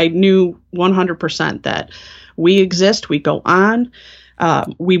anymore. I knew 100% that we exist, we go on,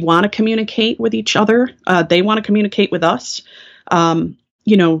 we want to communicate with each other. They want to communicate with us. The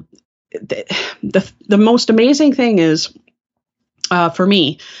most amazing thing is, for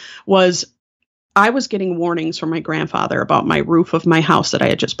me, was I was getting warnings from my grandfather about my roof of my house that I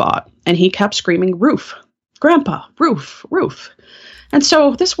had just bought. And he kept screaming, roof, grandpa, roof, roof. And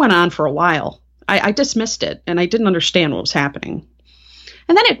so this went on for a while. I dismissed it and I didn't understand what was happening.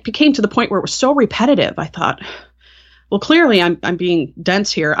 And then it became to the point where it was so repetitive. I thought, well, clearly I'm being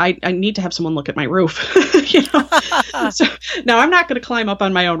dense here. I need to have someone look at my roof. So now I'm not going to climb up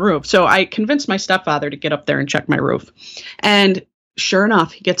on my own roof. So I convinced my stepfather to get up there and check my roof. And sure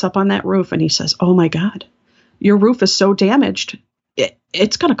enough, he gets up on that roof and he says, "Oh my God, your roof is so damaged.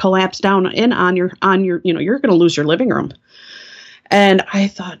 It's going to collapse down in on your, you're going to lose your living room." And I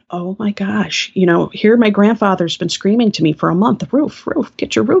thought, oh my gosh, here my grandfather's been screaming to me for a month, roof,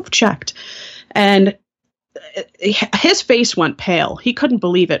 get your roof checked. And his face went pale. He couldn't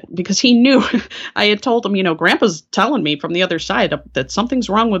believe it because he knew I had told him, Grandpa's telling me from the other side that something's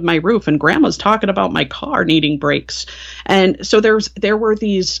wrong with my roof, and Grandma's talking about my car needing brakes. And so there were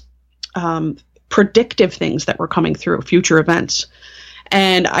these predictive things that were coming through, future events.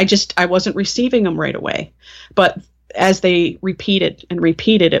 And I wasn't receiving them right away. But as they repeated,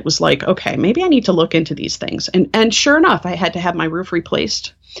 it was like, okay, maybe I need to look into these things. And sure enough, I had to have my roof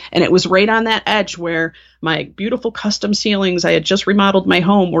replaced. And it was right on that edge where my beautiful custom ceilings, I had just remodeled my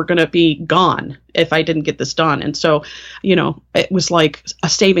home, were going to be gone if I didn't get this done. And so, it was like a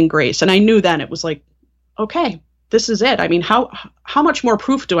saving grace. And I knew then it was like, okay, this is it. I mean, how much more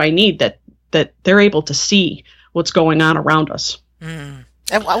proof do I need that they're able to see what's going on around us? Mm.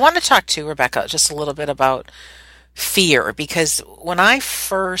 I want to talk to Rebecca just a little bit about fear, because when I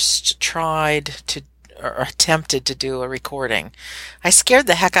first tried to or attempted to do a recording, I scared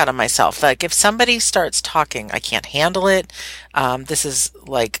the heck out of myself. Like, if somebody starts talking, I can't handle it. This is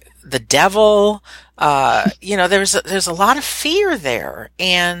like the devil. There's a lot of fear there,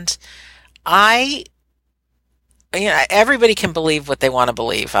 and everybody can believe what they want to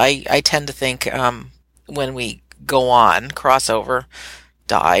believe. I tend to think when we go on, crossover,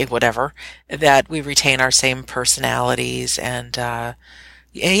 die, whatever, that we retain our same personalities, and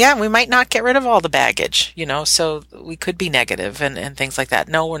we might not get rid of all the baggage, so we could be negative and things like that.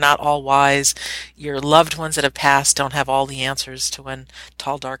 No, we're not all wise. Your loved ones that have passed don't have all the answers to when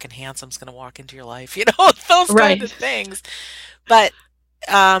tall, dark, and handsome's going to walk into your life, those right. kind of things. But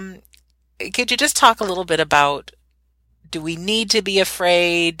could you just talk a little bit about, do we need to be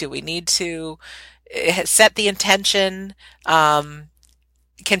afraid? Do we need to set the intention?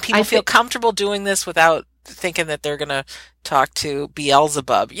 Can people feel comfortable doing this without thinking that they're going to talk to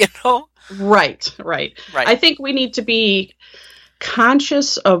Beelzebub, Right. I think we need to be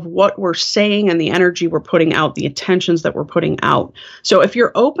conscious of what we're saying and the energy we're putting out, the intentions that we're putting out. So if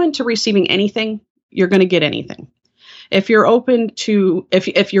you're open to receiving anything, you're going to get anything. If you're open to,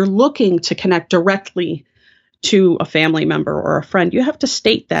 if you're looking to connect directly to a family member or a friend, you have to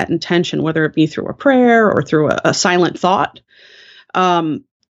state that intention, whether it be through a prayer or through a silent thought.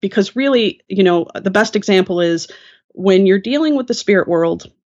 Because really, the best example is when you're dealing with the spirit world,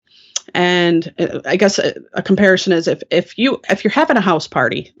 and I guess a comparison is if you're having a house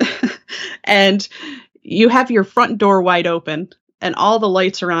party and you have your front door wide open and all the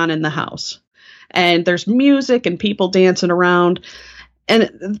lights are on in the house and there's music and people dancing around, and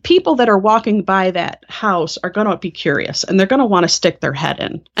the people that are walking by that house are going to be curious and they're going to want to stick their head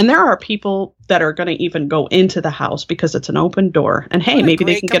in. And there are people that are going to even go into the house because it's an open door. And hey, maybe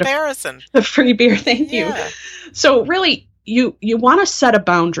they can get a free beer. Thank you. So really, you want to set a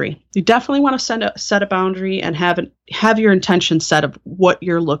boundary. You definitely want to set a boundary and have your intention set of what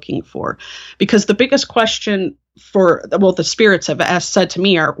you're looking for. Because the biggest question the spirits have said to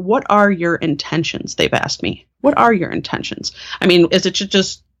me are, what are your intentions? They've asked me, what are your intentions? I mean, is it to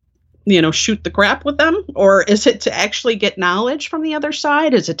just, shoot the crap with them? Or is it to actually get knowledge from the other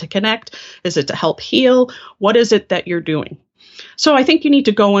side? Is it to connect? Is it to help heal? What is it that you're doing? So I think you need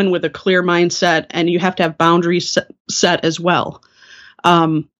to go in with a clear mindset, and you have to have boundaries set as well.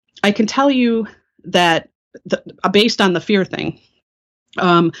 I can tell you that based on the fear thing,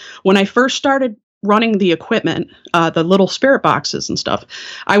 when I first started running the equipment, the little spirit boxes and stuff,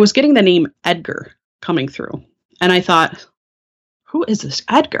 I was getting the name Edgar coming through. And I thought, who is this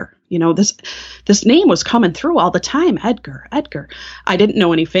Edgar? This name was coming through all the time. Edgar. I didn't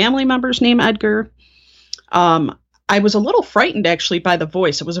know any family members named Edgar. I was a little frightened actually by the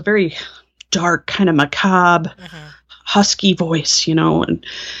voice. It was a very dark, kind of macabre, husky voice,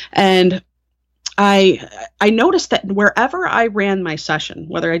 and I noticed that wherever I ran my session,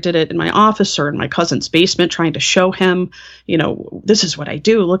 whether I did it in my office or in my cousin's basement, trying to show him, this is what I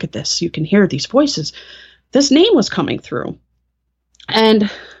do. Look at this. You can hear these voices. This name was coming through. And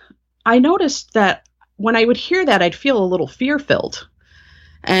I noticed that when I would hear that, I'd feel a little fear-filled.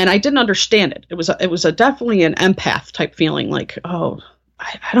 And I didn't understand it. It was definitely an empath type feeling, like, oh,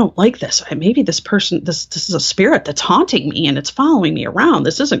 I don't like this. Maybe this person, this is a spirit that's haunting me and it's following me around.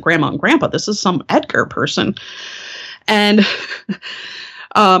 This isn't Grandma and Grandpa. This is some Edgar person. And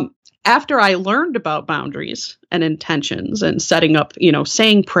after I learned about boundaries and intentions and setting up,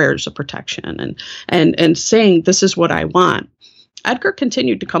 saying prayers of protection and saying, this is what I want, Edgar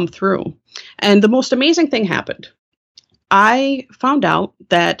continued to come through. And the most amazing thing happened. I found out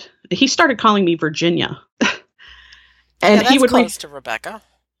that he started calling me Virginia. And he would close to Rebecca.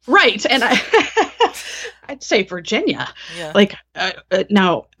 Right. And I'd say Virginia. Yeah. Like,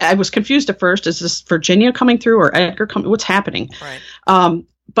 now I was confused at first. Is this Virginia coming through or Edgar coming? What's happening? Right.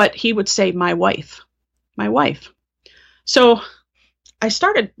 But he would say, my wife. So I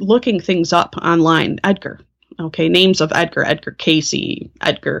started looking things up online. Edgar. Okay. Names of Edgar Casey,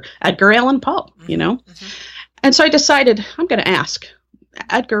 Edgar Allan Poe, Mm-hmm. And so I decided I'm going to ask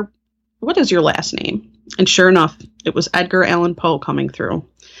Edgar, what is your last name? And sure enough, it was Edgar Allan Poe coming through.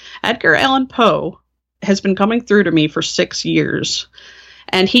 Edgar Allan Poe has been coming through to me for 6 years.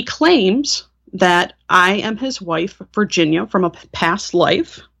 And he claims that I am his wife, Virginia, from a past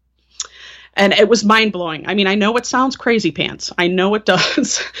life. And it was mind-blowing. I mean, I know it sounds crazy pants. I know it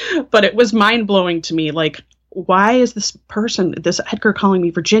does. But it was mind-blowing to me. Like, why is this Edgar calling me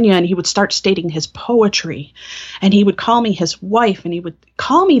Virginia? And he would start stating his poetry. And he would call me his wife. And he would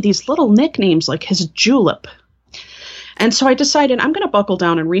call me these little nicknames like his julep. And so I decided I'm going to buckle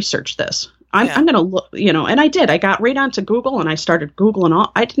down and research this. I'm going to look, and I did. I got right onto Google and I started Googling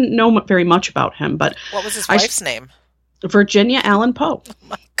all. I didn't know very much about him, but what was his wife's name? Virginia Allan Poe. Oh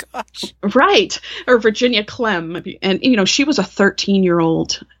my gosh. Right. Or Virginia Clem. And, she was a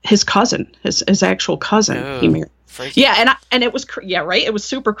 13-year-old, his cousin, his actual cousin. Ooh, he married. freaky. Yeah. And it was, right. It was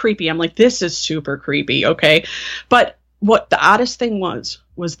super creepy. I'm like, this is super creepy. Okay. But what the oddest thing was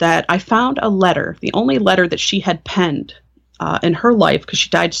that I found a letter, the only letter that she had penned in her life, because she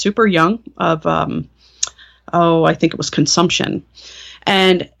died super young of, I think it was consumption.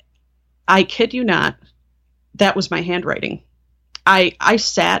 And I kid you not, that was my handwriting. I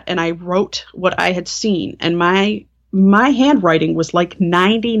sat and I wrote what I had seen, and my handwriting was like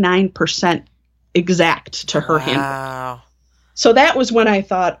 99% exact to her handwriting. Wow. So that was when I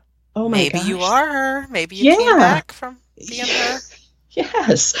thought, oh my gosh. Maybe you are her. Maybe you came back from being her.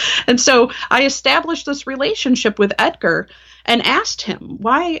 Yes. And so I established this relationship with Edgar and asked him,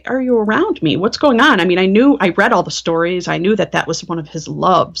 why are you around me? What's going on? I mean, I read all the stories. I knew that was one of his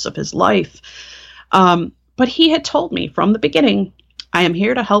loves of his life. But he had told me from the beginning, I am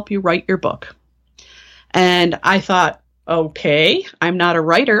here to help you write your book. And I thought, okay, I'm not a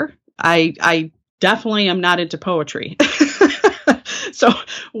writer. I definitely am not into poetry. So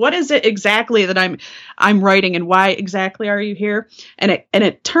what is it exactly that I'm writing, and why exactly are you here? And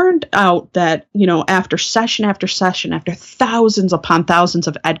it turned out that, after session after session, after thousands upon thousands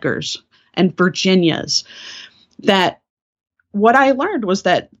of Edgars and Virginias, that what I learned was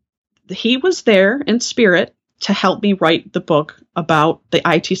that he was there in spirit to help me write the book about the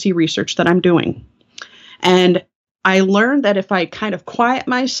ITC research that I'm doing. And I learned that if I kind of quiet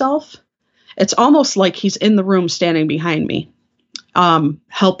myself, it's almost like he's in the room standing behind me,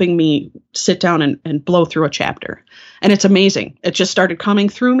 helping me sit down and blow through a chapter. And it's amazing. It just started coming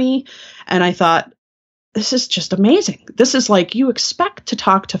through me. And I thought, this is just amazing. This is like, you expect to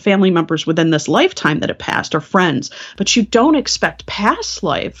talk to family members within this lifetime that have passed, or friends, but you don't expect past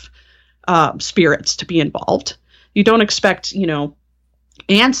life spirits to be involved. You don't expect,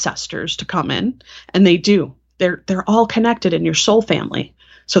 ancestors to come in, and they do. They're all connected in your soul family.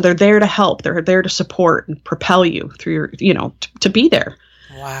 So they're there to help. They're there to support and propel you through your, to be there.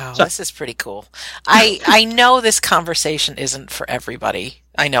 Wow, so, this is pretty cool. I know this conversation isn't for everybody.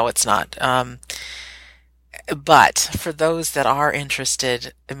 I know it's not. But for those that are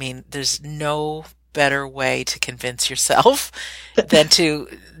interested, I mean, there's no better way to convince yourself than to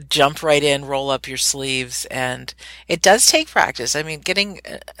jump right in, roll up your sleeves. And it does take practice. I mean, getting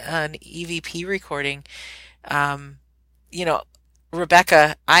an EVP recording,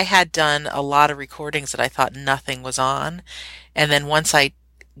 Rebecca, I had done a lot of recordings that I thought nothing was on. And then once I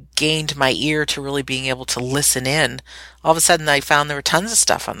gained my ear to really being able to listen in, all of a sudden I found there were tons of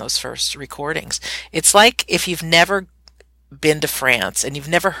stuff on those first recordings. It's like if you've never been to France and you've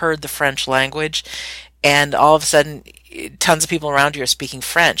never heard the French language, and all of a sudden tons of people around you are speaking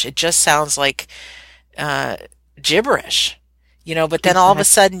French. It just sounds like gibberish, but then all of a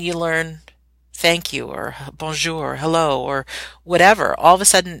sudden you learn thank you or bonjour or hello or whatever. All of a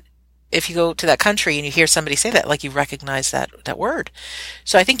sudden, if you go to that country and you hear somebody say that, like, you recognize that word.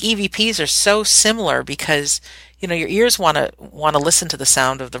 So I think EVPs are so similar because, your ears want to listen to the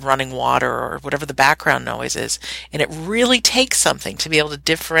sound of the running water or whatever the background noise is. And it really takes something to be able to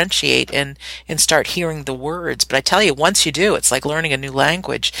differentiate and start hearing the words. But I tell you, once you do, it's like learning a new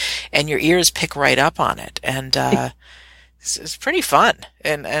language, and your ears pick right up on it. And It's pretty fun.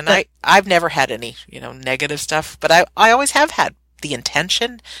 And I've never had any, negative stuff, but I always have had the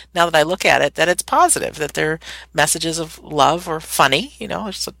intention, now that I look at it, that it's positive, that they're messages of love or funny.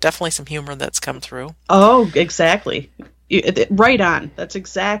 There's definitely some humor that's come through. Oh, exactly. Right on. That's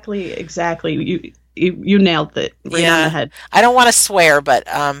exactly. You nailed it right on the head. I don't want to swear, but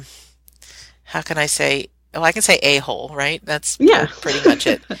how can I say? Oh, I can say a-hole, right? That's pretty much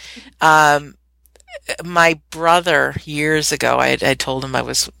it. My brother, years ago, I told him I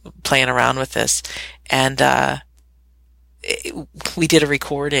was playing around with this, and we did a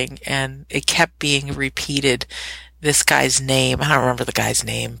recording, and it kept being repeated. This guy's name, I don't remember the guy's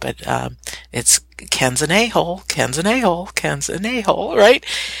name, but it's Ken's an a-hole, Ken's an a-hole, Ken's an a-hole, right?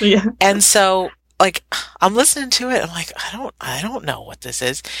 Yeah. And so, like, I'm listening to it, I'm like, I don't know what this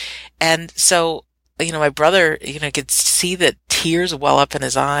is. And so, my brother, could see the tears well up in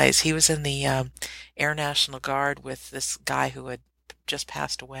his eyes. He was in the Air National Guard with this guy who had just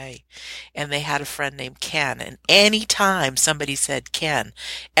passed away, and they had a friend named Ken, and any time somebody said Ken,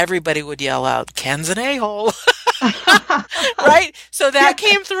 everybody would yell out, Ken's an a-hole. Right? So that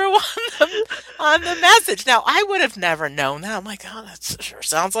came through on the message. Now, I would have never known that. I'm like, oh, that sure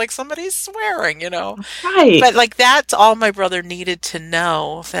sounds like somebody's swearing, Right. But like, that's all my brother needed to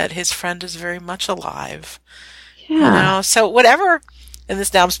know, that his friend is very much alive. Yeah. So whatever. And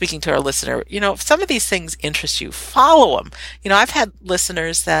this, now I'm speaking to our listener, if some of these things interest you, follow them. I've had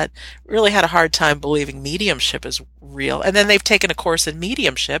listeners that really had a hard time believing mediumship is real. And then they've taken a course in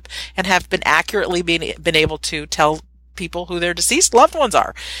mediumship and have been accurately been able to tell people who their deceased loved ones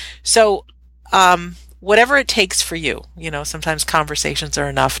are. So, whatever it takes for you, sometimes conversations are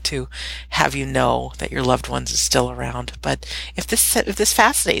enough to have you know that your loved ones is still around. But if this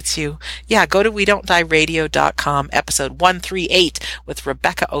fascinates you, go to WeDon'tDieRadio.com, episode 138 with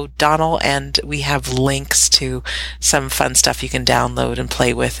Rebecca O'Donnell, and we have links to some fun stuff you can download and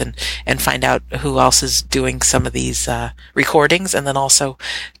play with, and find out who else is doing some of these recordings, and then also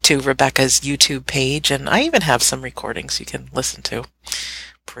to Rebecca's YouTube page, and I even have some recordings you can listen to.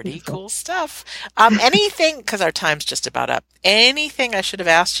 Pretty cool stuff. Anything, because our time's just about up, anything I should have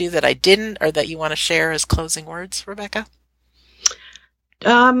asked you that I didn't, or that you want to share as closing words, Rebecca?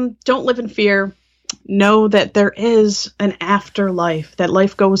 Don't live in fear. Know that there is an afterlife, that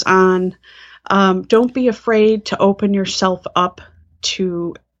life goes on. Don't be afraid to open yourself up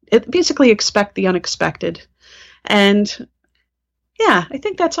to basically expect the unexpected. And I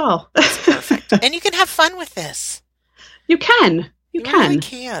think that's all. That's perfect. And you can have fun with this. You can. You really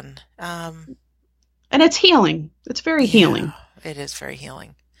can. And it's healing. It's very healing. It is very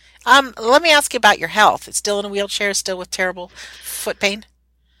healing. Let me ask you about your health. It's still in a wheelchair, still with terrible foot pain?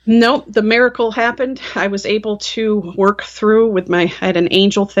 Nope. The miracle happened. I was able to work through with I had an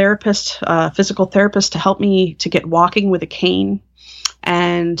angel therapist, physical therapist, to help me to get walking with a cane.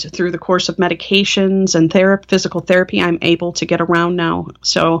 And through the course of medications and physical therapy, I'm able to get around now.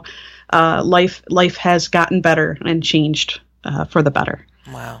 So life has gotten better and changed for the better.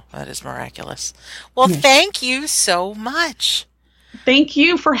 Wow, that is miraculous. Well, thank you so much. Thank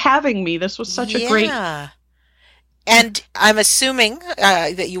you for having me. This was such a great... And I'm assuming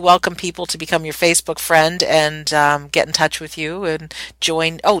that you welcome people to become your Facebook friend and get in touch with you and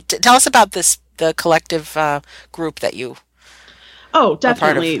join. Tell us about the collective group that you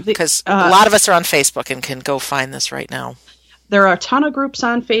definitely. Because a lot of us are on Facebook and can go find this right now. There are a ton of groups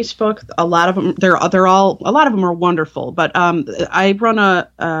on Facebook. A lot of them, a lot of them are wonderful. But I run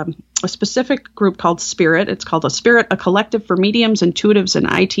a specific group called Spirit. It's called a collective for mediums, intuitives, and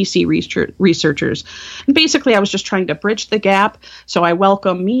ITC researchers. And basically, I was just trying to bridge the gap. So I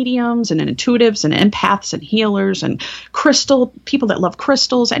welcome mediums and intuitives and empaths and healers and people that love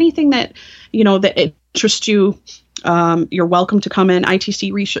crystals, anything that that interests you. You're welcome to come in.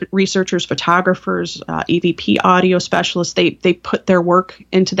 ITC researchers, photographers, EVP audio specialists, they put their work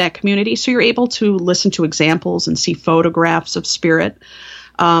into that community. So you're able to listen to examples and see photographs of spirit.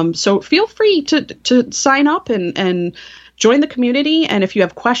 So feel free to sign up and join the community. And if you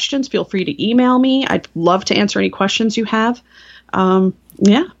have questions, feel free to email me. I'd love to answer any questions you have.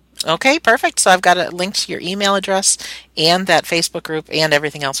 Okay, perfect. So I've got a link to your email address and that Facebook group and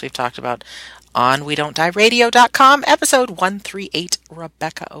everything else we've talked about on WeDon'tDieRadio.com, episode 138,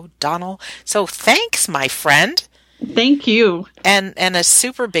 Rebecca O'Donnell. So thanks, my friend. Thank you. And a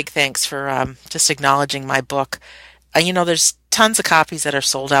super big thanks for just acknowledging my book. There's tons of copies that are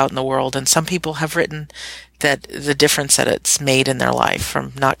sold out in the world, and some people have written that the difference that it's made in their life,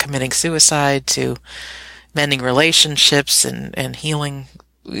 from not committing suicide to mending relationships and healing,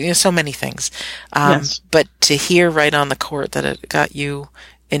 so many things. Yes. But to hear right on the court that it got you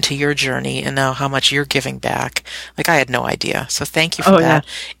into your journey and now how much you're giving back. Like, I had no idea. So thank you for that.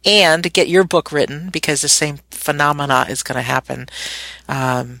 Yeah. And get your book written, because the same phenomena is going to happen.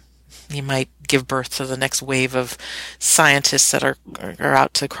 You might give birth to the next wave of scientists that are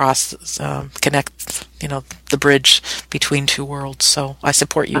out to connect, the bridge between two worlds. So I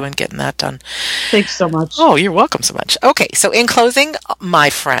support you in getting that done. Thanks so much. Oh, you're welcome so much. Okay. So in closing, my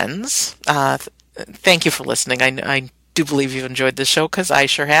friends, thank you for listening. I do believe you enjoyed this show, because I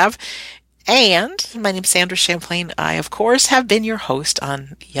sure have. And my name's Sandra Champlain. I, of course, have been your host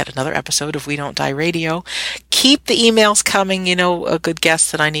on yet another episode of We Don't Die Radio. Keep the emails coming. A good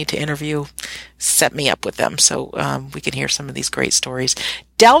guest that I need to interview, set me up with them so we can hear some of these great stories.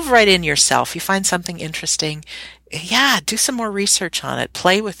 Delve right in yourself. You find something interesting, do some more research on it.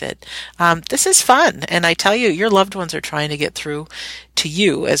 Play with it. This is fun. And I tell you, your loved ones are trying to get through to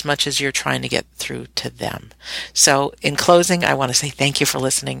you as much as you're trying to get through to them. So in closing, I want to say thank you for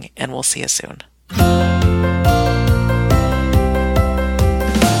listening, and we'll see you soon.